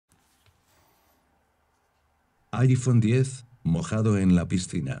iPhone 10, mojado en la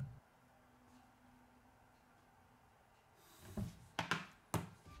piscina.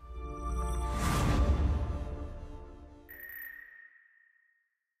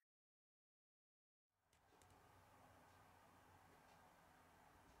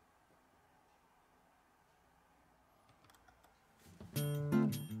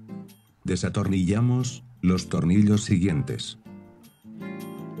 Desatornillamos los tornillos siguientes.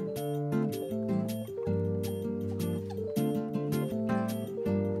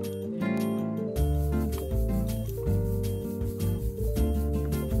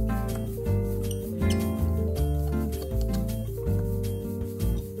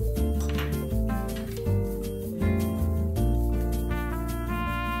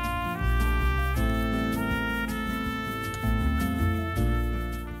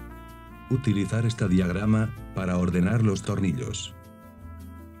 Utilizar este diagrama para ordenar los tornillos.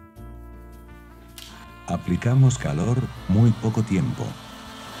 Aplicamos calor muy poco tiempo.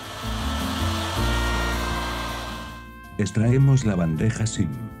 Extraemos la bandeja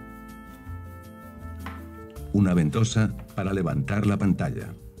SIM. Una ventosa para levantar la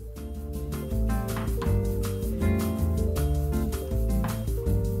pantalla.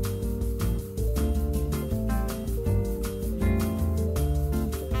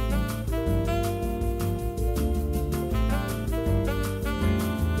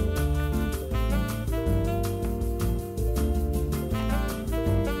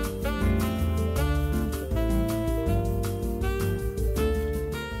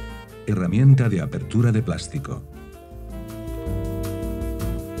 Herramienta de apertura de plástico.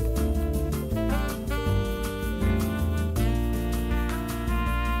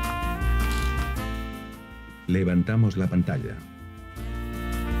 Levantamos la pantalla.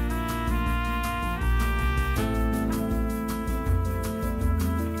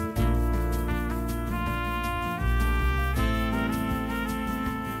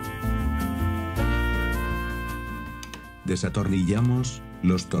 Desatornillamos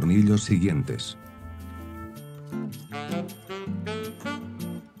los tornillos siguientes.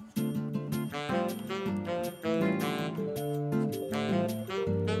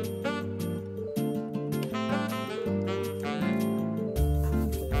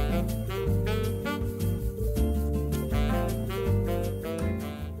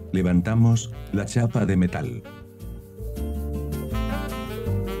 Levantamos la chapa de metal.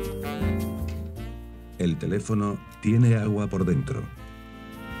 El teléfono tiene agua por dentro.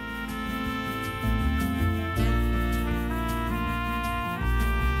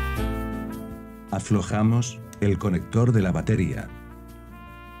 Aflojamos el conector de la batería.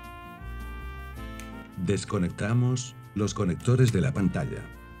 Desconectamos los conectores de la pantalla.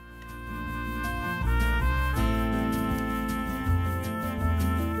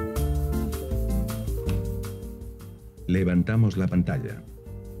 Levantamos la pantalla.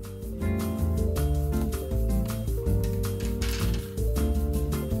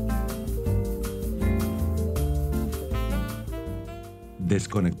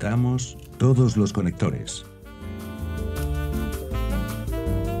 Desconectamos todos los conectores.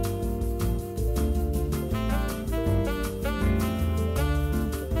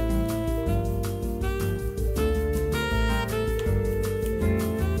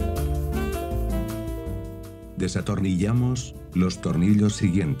 Desatornillamos los tornillos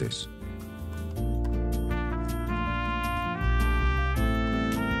siguientes.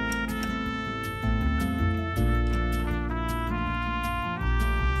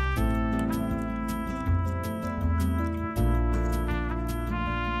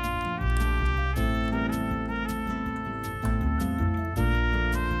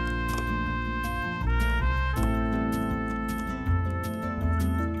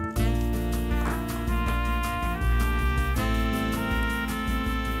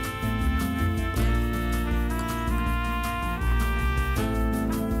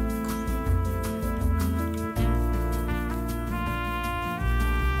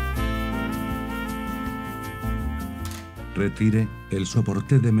 Retire el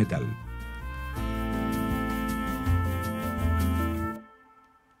soporte de metal.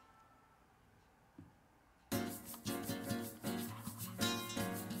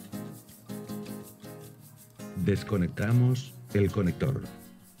 Desconectamos el conector.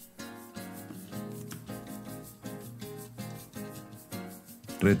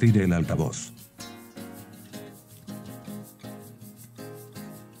 Retire el altavoz.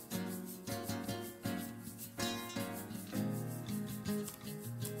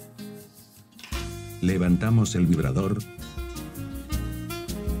 Levantamos el vibrador.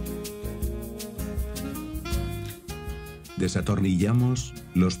 Desatornillamos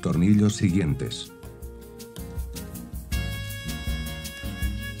los tornillos siguientes.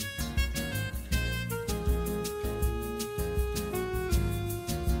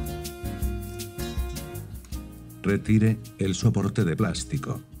 Retire el soporte de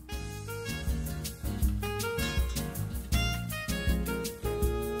plástico.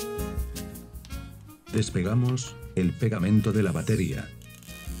 Despegamos el pegamento de la batería.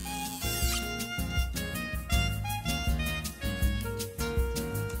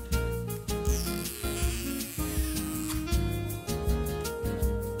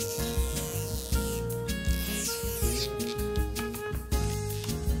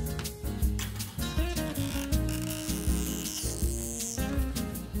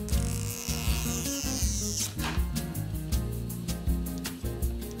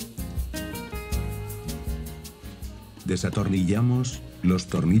 Desatornillamos los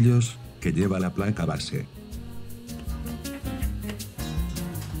tornillos que lleva la placa base.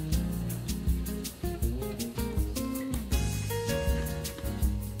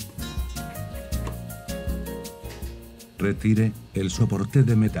 Retire el soporte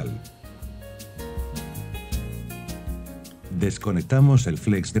de metal. Desconectamos el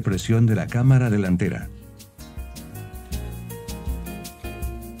flex de presión de la cámara delantera.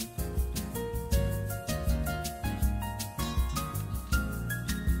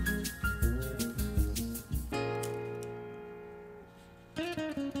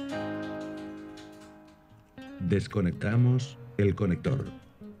 Desconectamos el conector.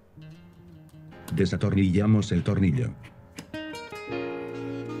 Desatornillamos el tornillo.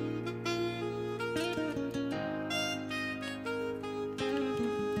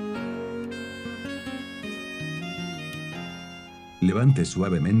 Levante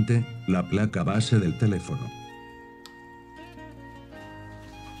suavemente la placa base del teléfono.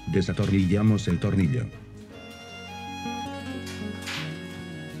 Desatornillamos el tornillo.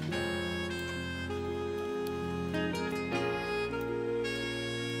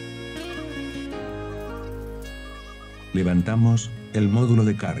 Levantamos el módulo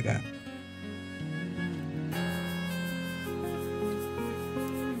de carga.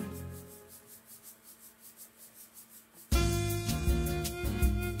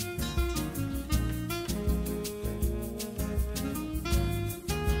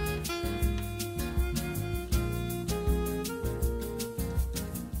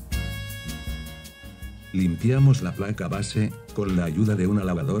 Limpiamos la placa base con la ayuda de una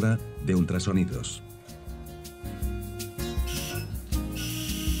lavadora de ultrasonidos.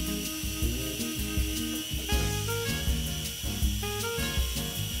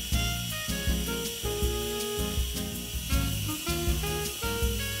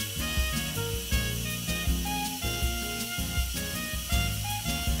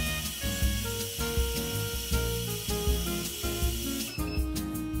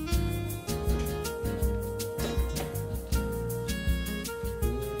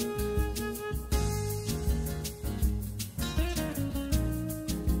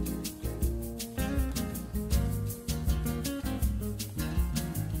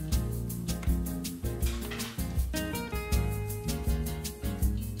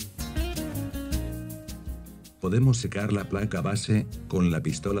 Podemos secar la placa base con la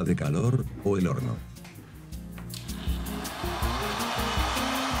pistola de calor o el horno.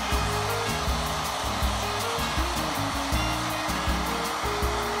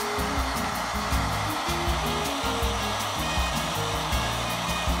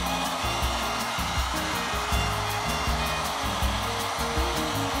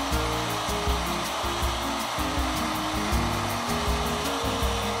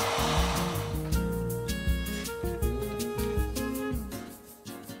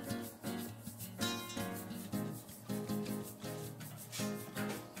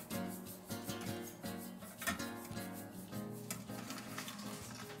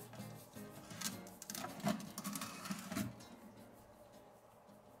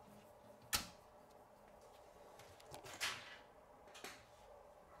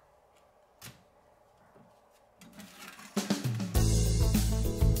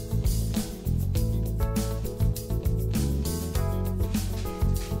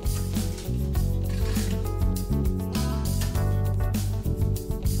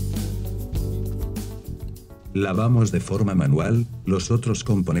 Lavamos de forma manual los otros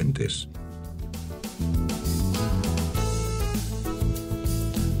componentes.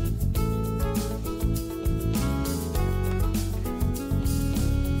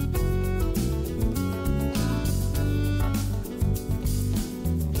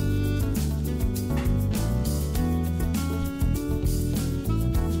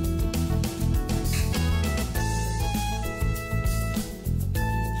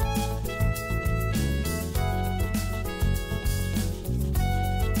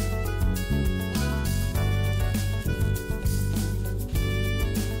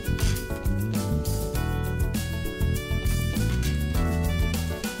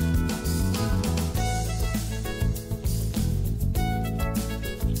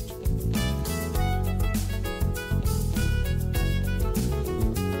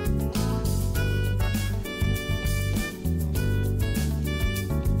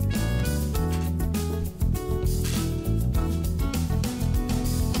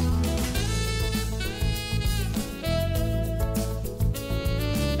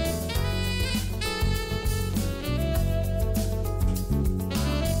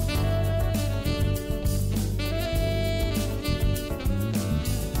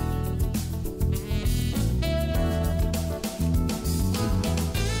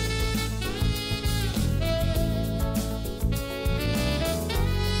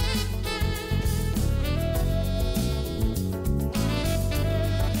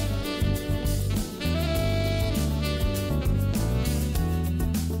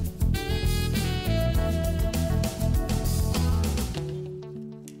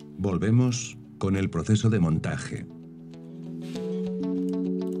 Volvemos con el proceso de montaje.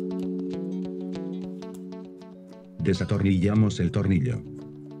 Desatornillamos el tornillo.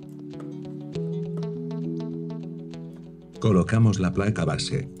 Colocamos la placa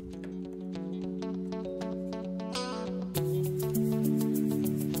base.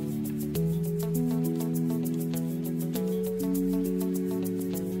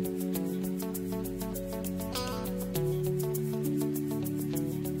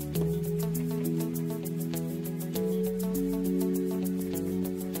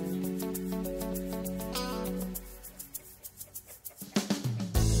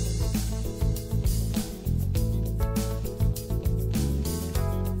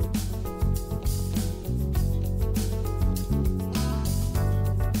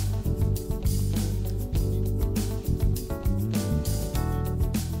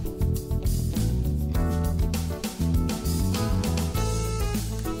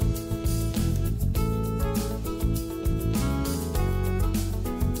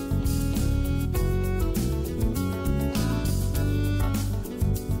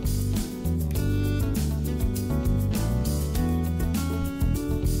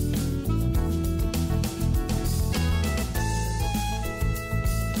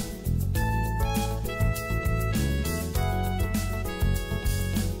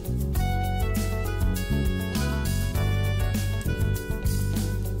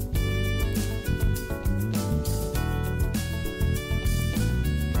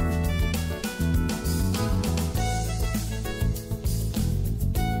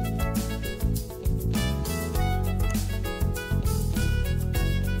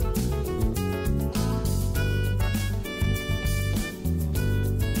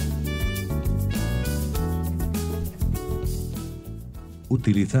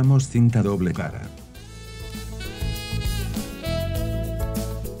 Utilizamos cinta doble cara.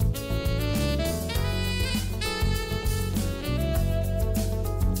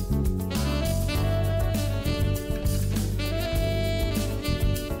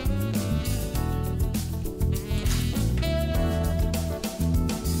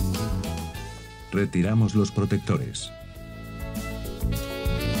 Retiramos los protectores.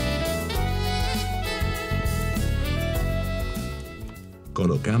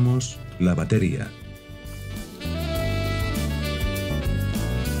 Colocamos la batería.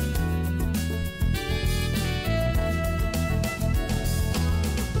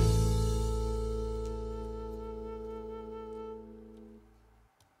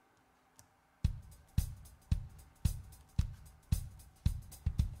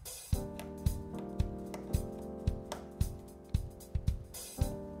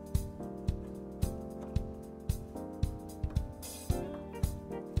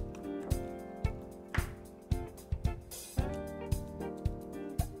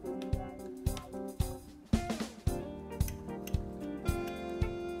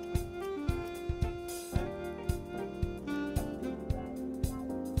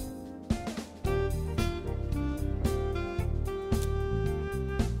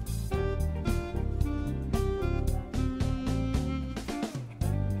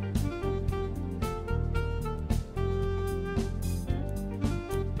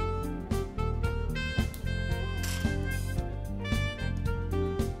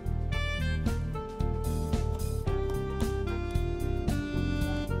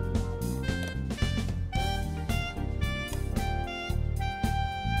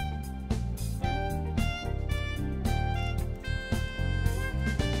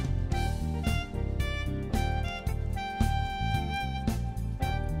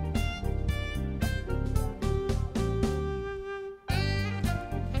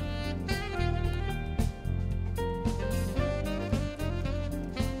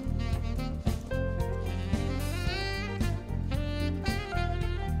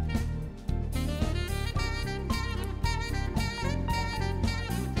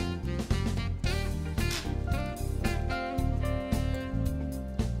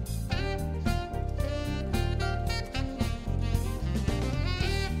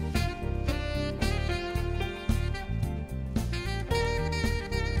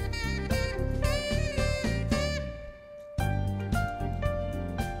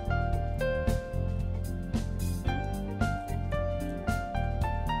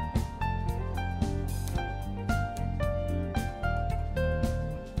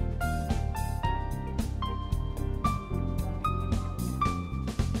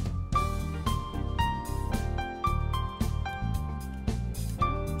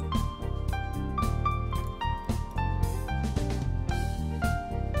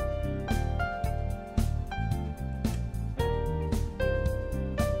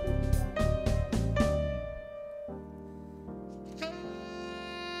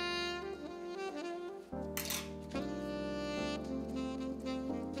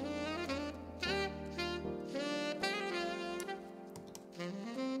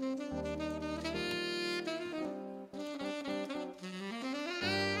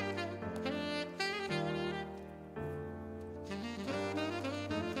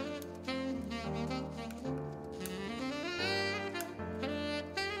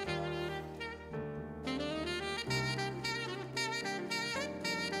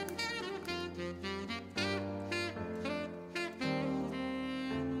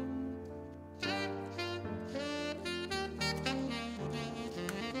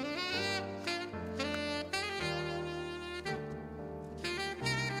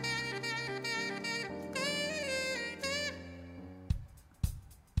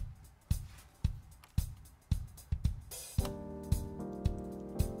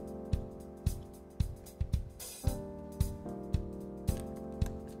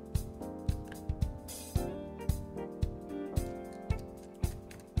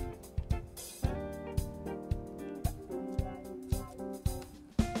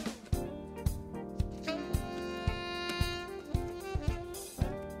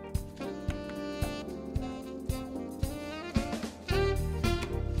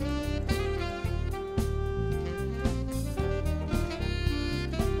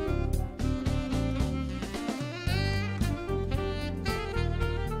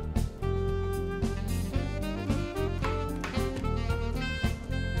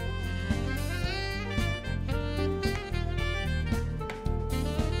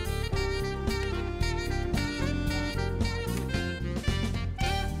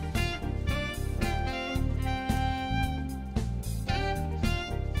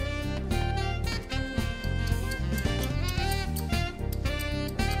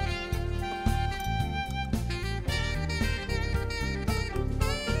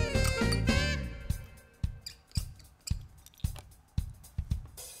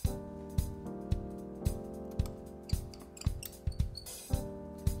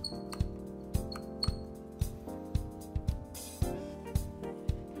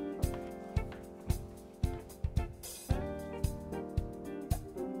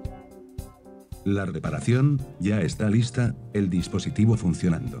 La reparación ya está lista, el dispositivo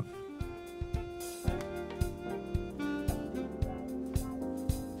funcionando.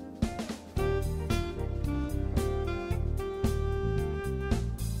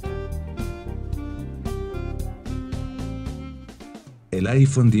 El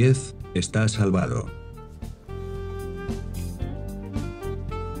iPhone 10 está salvado.